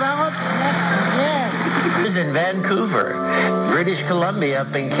excited about? Yes. In Vancouver, British Columbia,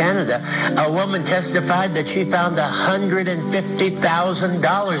 up in Canada, a woman testified that she found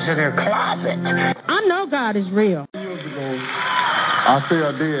 $150,000 in her closet. I know God is real. Years ago, I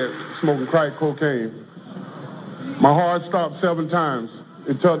fell dead smoking crack cocaine. My heart stopped 7 times.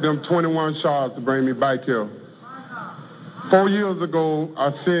 It took them 21 shots to bring me back here. 4 years ago,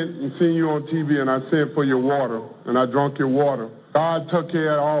 I seen you on TV, and I sent for your water, and I drank your water. God took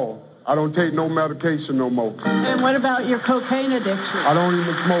care of it all. I don't take no medication no more. And what about your cocaine addiction? I don't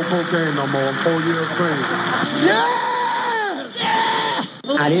even smoke cocaine no more. I'm 4 years clean.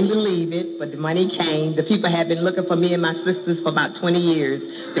 I didn't believe it, but the money came. The people had been looking for me and my sisters for about 20 years.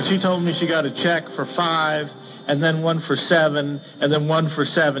 She told me she got a check for $5, and then one for $7, and then one for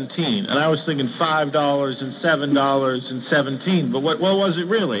 $17. And I was thinking $5 and $7 and $17. But what was it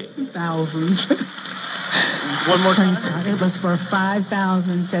really? Thousands. One more time. It was for $5,000,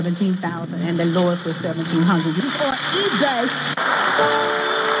 $17,000, and the lowest was $1,700. On eBay.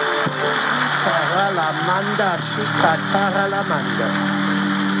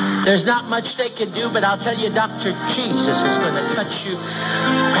 There's not much they can do, but I'll tell you, Dr. Jesus is going to touch you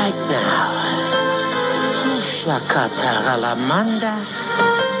right now.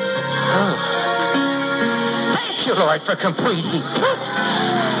 Oh. Thank you, Lord, for complete healing.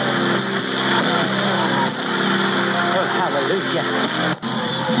 Oh, hallelujah.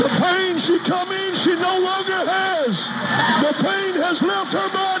 The pain she come in, she no longer has. The pain has left her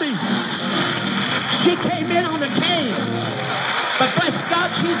body. She came in on a cane. But bless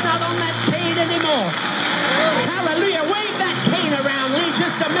God, she's not on that cane anymore. Hallelujah. Wave that cane around, Lee,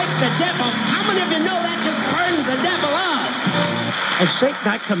 just to make the devil. How many of you know that just burns the devil up? And Satan,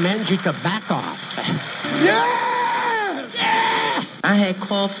 I command you to back off. Yeah! Yeah! I had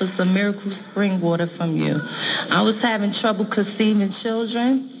called for some miracle spring water from you. I was having trouble conceiving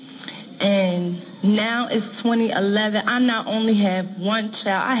children, and now it's 2011. I not only have one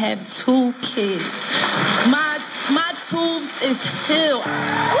child, I have 2 kids. My tubes is healed.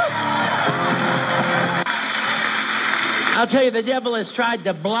 I'll tell you, the devil has tried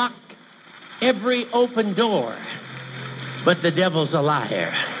to block every open door, but the devil's a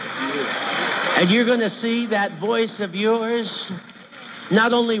liar. And you're going to see that voice of yours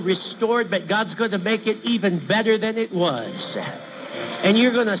not only restored, but God's going to make it even better than it was. And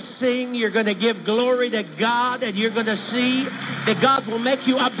you're going to sing, you're going to give glory to God, and you're going to see that God will make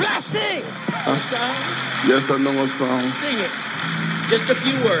you a blessing. Yes, I know a song. Sing it. Just a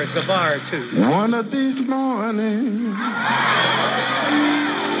few words, a bar or two. One of these mornings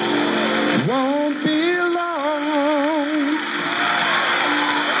won't be long.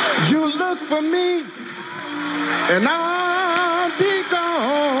 You look for me, and I'll be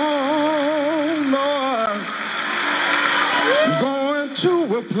gone, Lord. Going to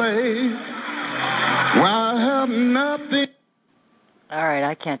a place where I have nothing. All right,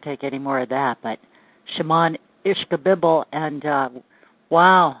 I can't take any more of that, but Shimon Ishkabibble and,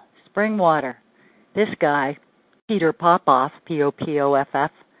 wow, spring water. This guy, Peter Popoff,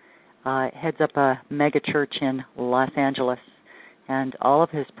 P-O-P-O-F-F, heads up a mega church in Los Angeles, and all of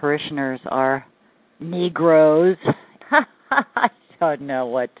his parishioners are Negroes. I don't know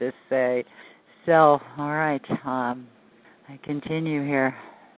what to say. So, all right, I continue here.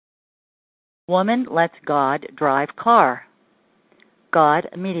 Woman lets God drive car. God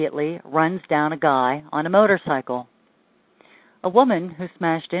immediately runs down a guy on a motorcycle. A woman who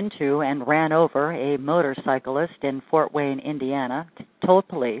smashed into and ran over a motorcyclist in Fort Wayne, Indiana, told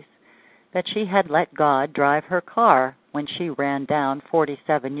police that she had let God drive her car when she ran down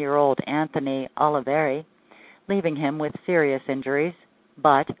 47-year-old Anthony Oliveri, leaving him with serious injuries,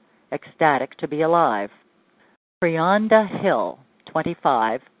 but ecstatic to be alive. Brianda Hill,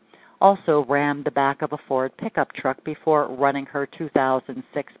 25, also rammed the back of a Ford pickup truck before running her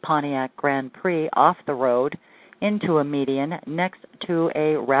 2006 Pontiac Grand Prix off the road into a median next to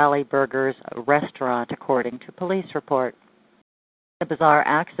a Rally Burgers restaurant, according to police report. The bizarre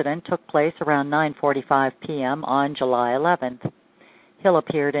accident took place around 9:45 p.m. on July 11th. Hill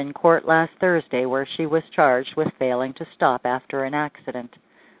appeared in court last Thursday, where she was charged with failing to stop after an accident,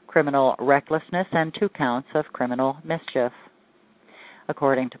 criminal recklessness, and 2 counts of criminal mischief.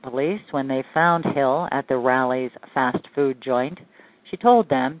 According to police, when they found Hill at the Rally's fast food joint, she told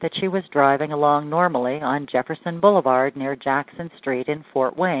them that she was driving along normally on Jefferson Boulevard near Jackson Street in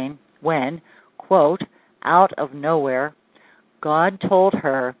Fort Wayne when, quote, out of nowhere, God told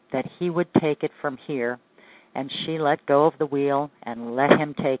her that he would take it from here, and she let go of the wheel and let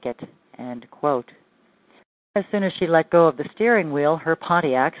him take it, end quote. As soon as she let go of the steering wheel, her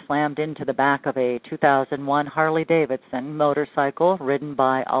Pontiac slammed into the back of a 2001 Harley-Davidson motorcycle ridden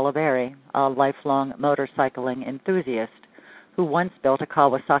by Oliveri, a lifelong motorcycling enthusiast who once built a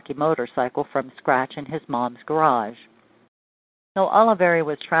Kawasaki motorcycle from scratch in his mom's garage. Though Oliveri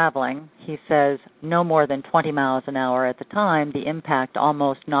was traveling, he says, no more than 20 miles an hour at the time, the impact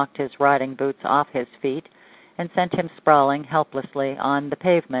almost knocked his riding boots off his feet and sent him sprawling helplessly on the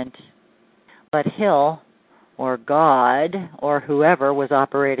pavement. But Hill, or God, or whoever was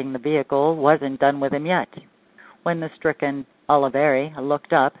operating the vehicle, wasn't done with him yet. When the stricken Oliveri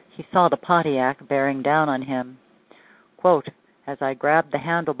looked up, he saw the Pontiac bearing down on him. Quote, as I grabbed the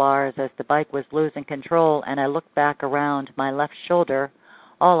handlebars as the bike was losing control and I looked back around my left shoulder,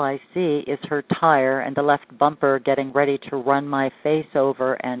 all I see is her tire and the left bumper getting ready to run my face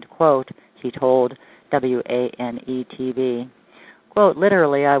over, end quote, he told WANETV. Quote,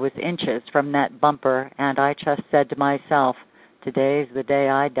 literally, I was inches from that bumper, and I just said to myself, today's the day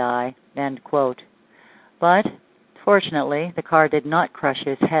I die, end quote. But, fortunately, the car did not crush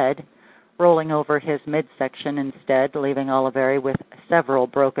his head, rolling over his midsection instead, leaving Oliveri with several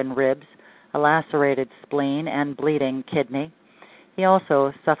broken ribs, a lacerated spleen, and bleeding kidney. He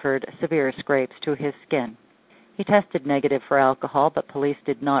also suffered severe scrapes to his skin. He tested negative for alcohol, but police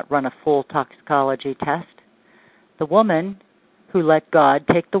did not run a full toxicology test. The woman who let Gawd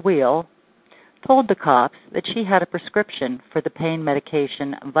take the wheel told the cops that she had a prescription for the pain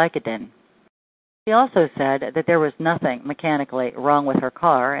medication Vicodin. She also said that there was nothing mechanically wrong with her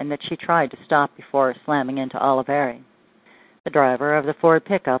car and that she tried to stop before slamming into Oliveri. The driver of the Ford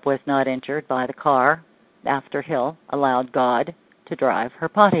pickup was not injured by the car after Hill allowed Gawd to drive her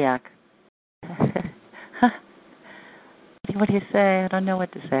Pontiac. What do you say? I don't know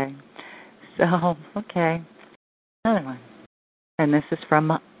what to say. So, okay. Another one. And this is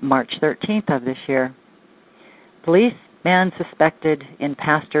from March 13th of this year. Police, man suspected in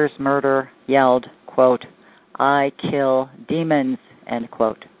pastor's murder, yelled, quote, "I kill demons," end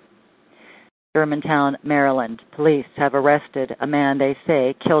quote. Germantown, Maryland. Police have arrested a man they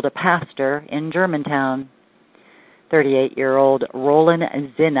say killed a pastor in Germantown. 38-year-old Roland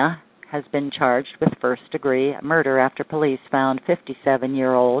Zinna has been charged with first-degree murder after police found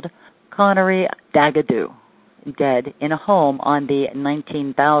 57-year-old Connery Dagadoo dead in a home on the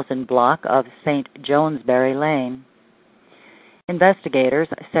 19,000 block of St. Jonesbury Lane. Investigators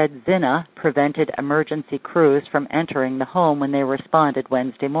said Zinna prevented emergency crews from entering the home when they responded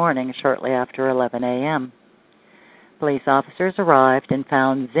Wednesday morning shortly after 11 a.m. Police officers arrived and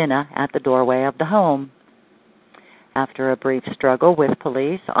found Zinna at the doorway of the home. After a brief struggle with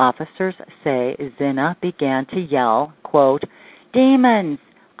police, officers say Zinna began to yell, quote, "Demons!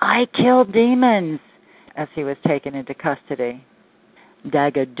 I kill demons!" as he was taken into custody.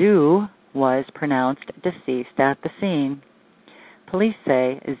 Dagadoo was pronounced deceased at the scene. Police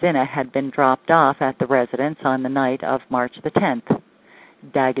say Zinna had been dropped off at the residence on the night of March the 10th.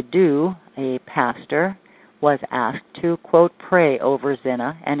 Dagadoo, a pastor, was asked to, quote, pray over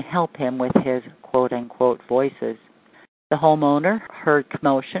Zinna and help him with his, quote-unquote, voices. The homeowner heard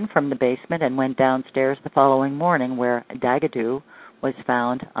commotion from the basement and went downstairs the following morning where Dagadoo was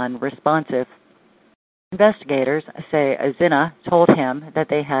found unresponsive. Investigators say Zinna told him that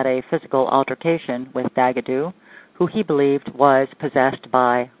they had a physical altercation with Dagadoo, who he believed was possessed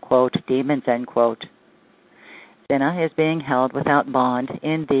by, quote, demons, end quote. Zinna is being held without bond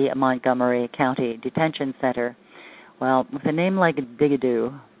in the Montgomery County Detention Center. Well, with a name like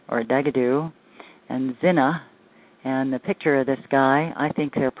Dagadoo and Zinna and the picture of this guy, I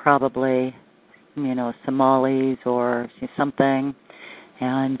think they're probably, Somalis or something,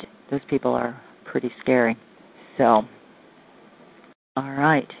 and those people are pretty scary. So, all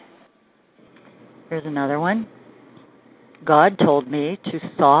right. Here's another one. Gawd told me to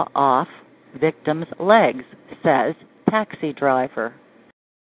saw off victim's legs, says taxi driver.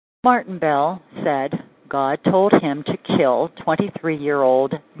 Martin Bell said Gawd told him to kill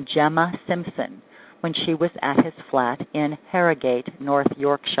 23-year-old Gemma Simpson when she was at his flat in Harrogate, North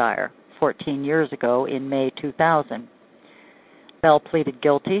Yorkshire, 14 years ago in May 2000. Bell pleaded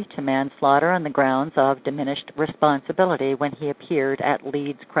guilty to manslaughter on the grounds of diminished responsibility when he appeared at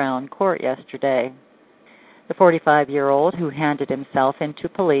Leeds Crown Court yesterday. The 45-year-old, who handed himself into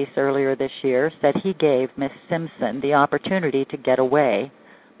police earlier this year, said he gave Miss Simpson the opportunity to get away,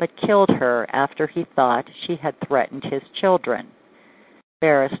 but killed her after he thought she had threatened his children.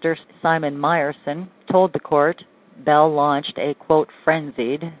 Barrister Simon Meyerson told the court Bell launched a, quote,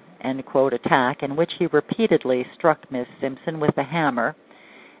 frenzied, end quote, attack in which he repeatedly struck Miss Simpson with a hammer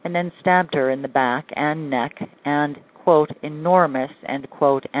and then stabbed her in the back and neck and, quote, enormous, end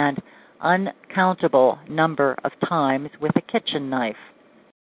quote, and uncountable number of times with a kitchen knife.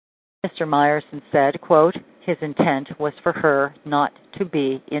 Mr. Meyerson said, quote, his intent was for her not to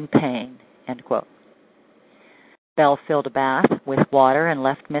be in pain, end quote. Bell filled a bath with water and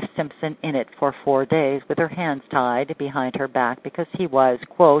left Miss Simpson in it for 4 days with her hands tied behind her back because he was,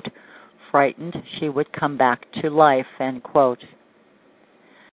 quote, frightened she would come back to life, end quote.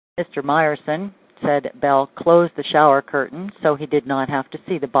 Mr. Meyerson said Bell closed the shower curtain so he did not have to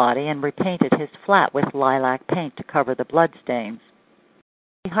see the body and repainted his flat with lilac paint to cover the bloodstains.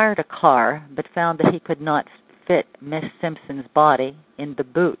 He hired a car but found that he could not fit Miss Simpson's body in the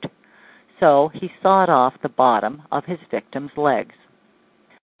boot, so he sawed off the bottom of his victim's legs.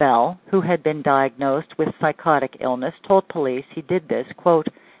 Bell, who had been diagnosed with psychotic illness, told police he did this, quote,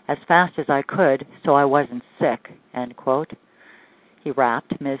 as fast as I could so I wasn't sick, end quote. He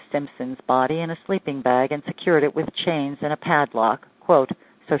wrapped Ms. Simpson's body in a sleeping bag and secured it with chains and a padlock, quote,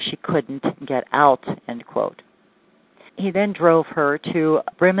 so she couldn't get out, end quote. He then drove her to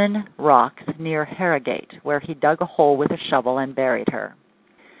Brimmen Rocks near Harrogate, where he dug a hole with a shovel and buried her.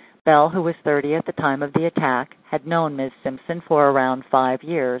 Bell, who was 30 at the time of the attack, had known Ms. Simpson for around 5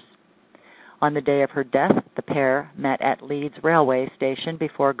 years. On the day of her death, the pair met at Leeds railway station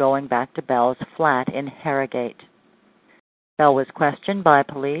before going back to Bell's flat in Harrogate. Bell was questioned by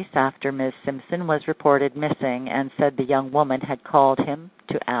police after Ms. Simpson was reported missing and said the young woman had called him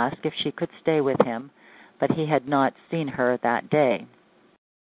to ask if she could stay with him, but he had not seen her that day.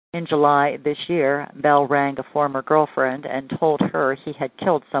 In July this year, Bell rang a former girlfriend and told her he had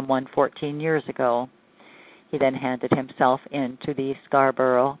killed someone 14 years ago. He then handed himself in to the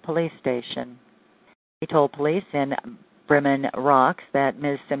Scarborough police station. He told police in Bremen Rocks that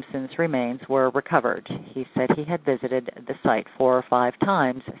Ms. Simpson's remains were recovered. He said he had visited the site 4 or 5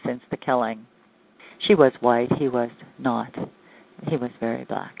 times since the killing. She was white, he was not. He was very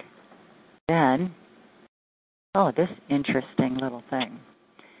black. Then, this interesting little thing.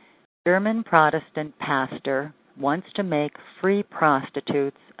 German Protestant pastor wants to make free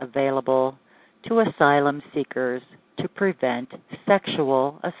prostitutes available to asylum seekers to prevent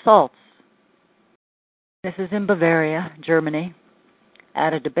sexual assaults. This is in Bavaria, Germany,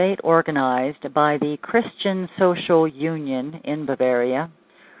 at a debate organized by the Christian Social Union in Bavaria.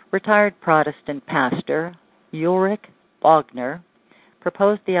 Retired Protestant pastor Ulrich Wagner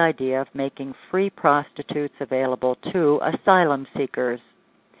proposed the idea of making free prostitutes available to asylum seekers.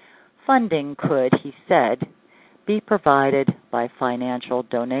 Funding could, he said, be provided by financial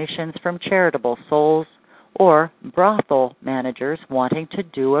donations from charitable souls or brothel managers wanting to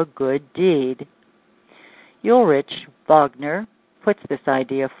do a good deed. Ulrich Wagner puts this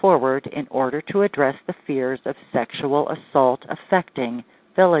idea forward in order to address the fears of sexual assault affecting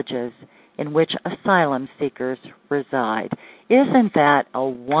villages in which asylum seekers reside. Isn't that a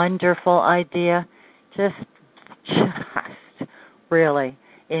wonderful idea? Just really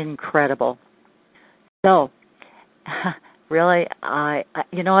incredible. So, really, I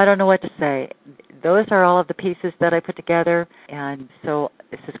don't know what to say. Those are all of the pieces that I put together, and so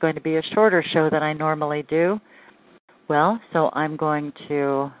this is going to be a shorter show than I normally do. Well, so I'm going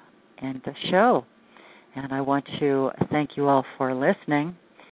to end the show, and I want to thank you all for listening.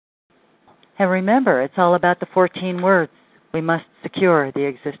 And remember, it's all about the 14 words. We must secure the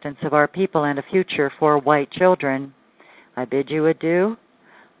existence of our people and a future for white children. I bid you adieu.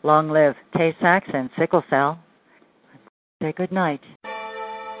 Long live Tay-Sachs and sickle cell. Say good night.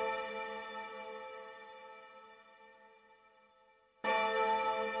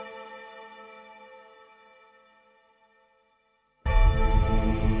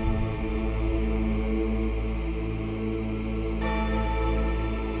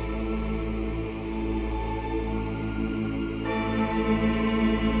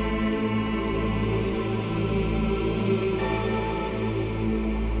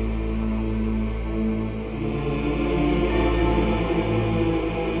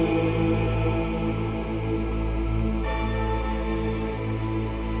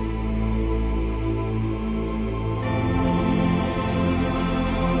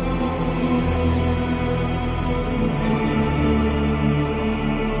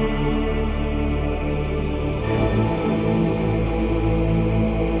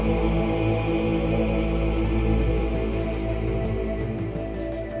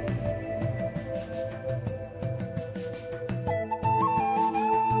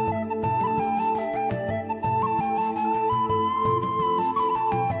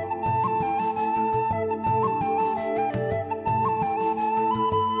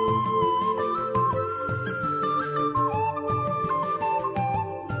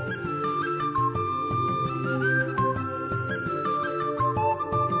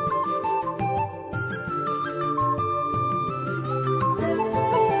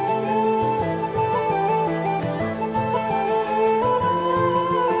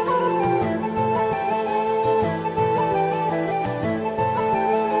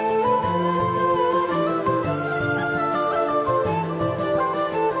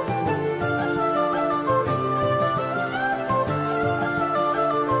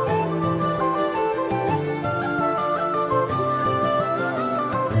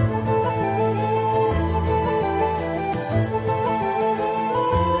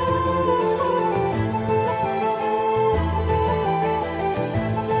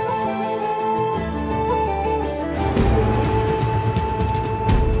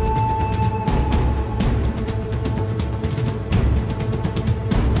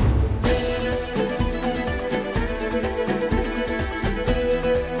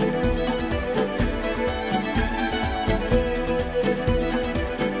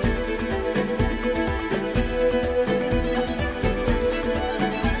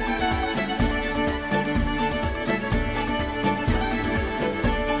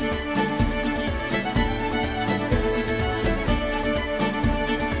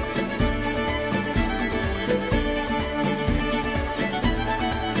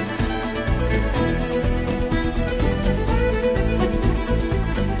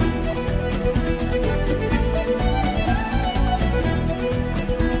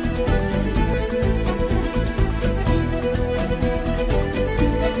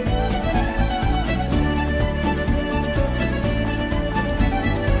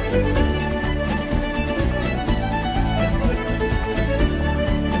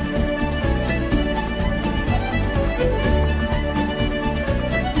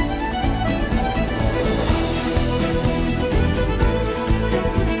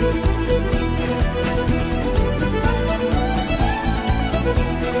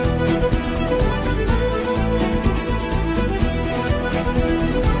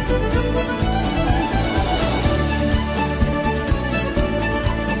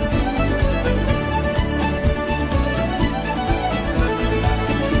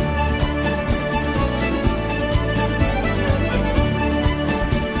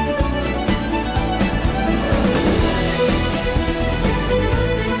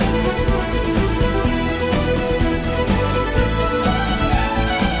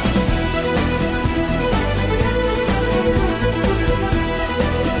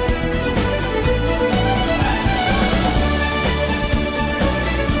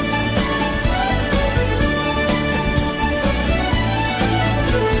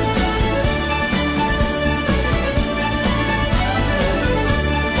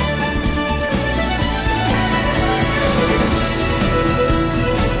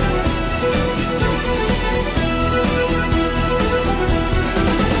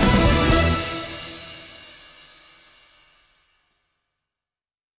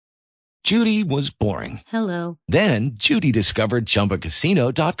 Judy was boring. Hello. Then Judy discovered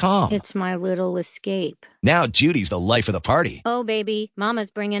ChumbaCasino.com. It's my little escape. Now Judy's the life of the party. Oh, baby, mama's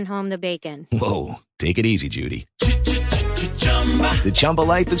bringing home the bacon. Whoa, take it easy, Judy. The Chumba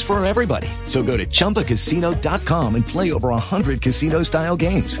life is for everybody. So go to ChumbaCasino.com and play over 100 casino-style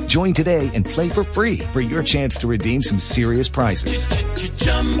games. Join today and play for free for your chance to redeem some serious prizes.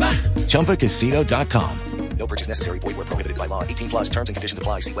 ChumbaCasino.com. No purchase necessary. Void where prohibited by law. 18+ terms and conditions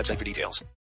apply. See website for details.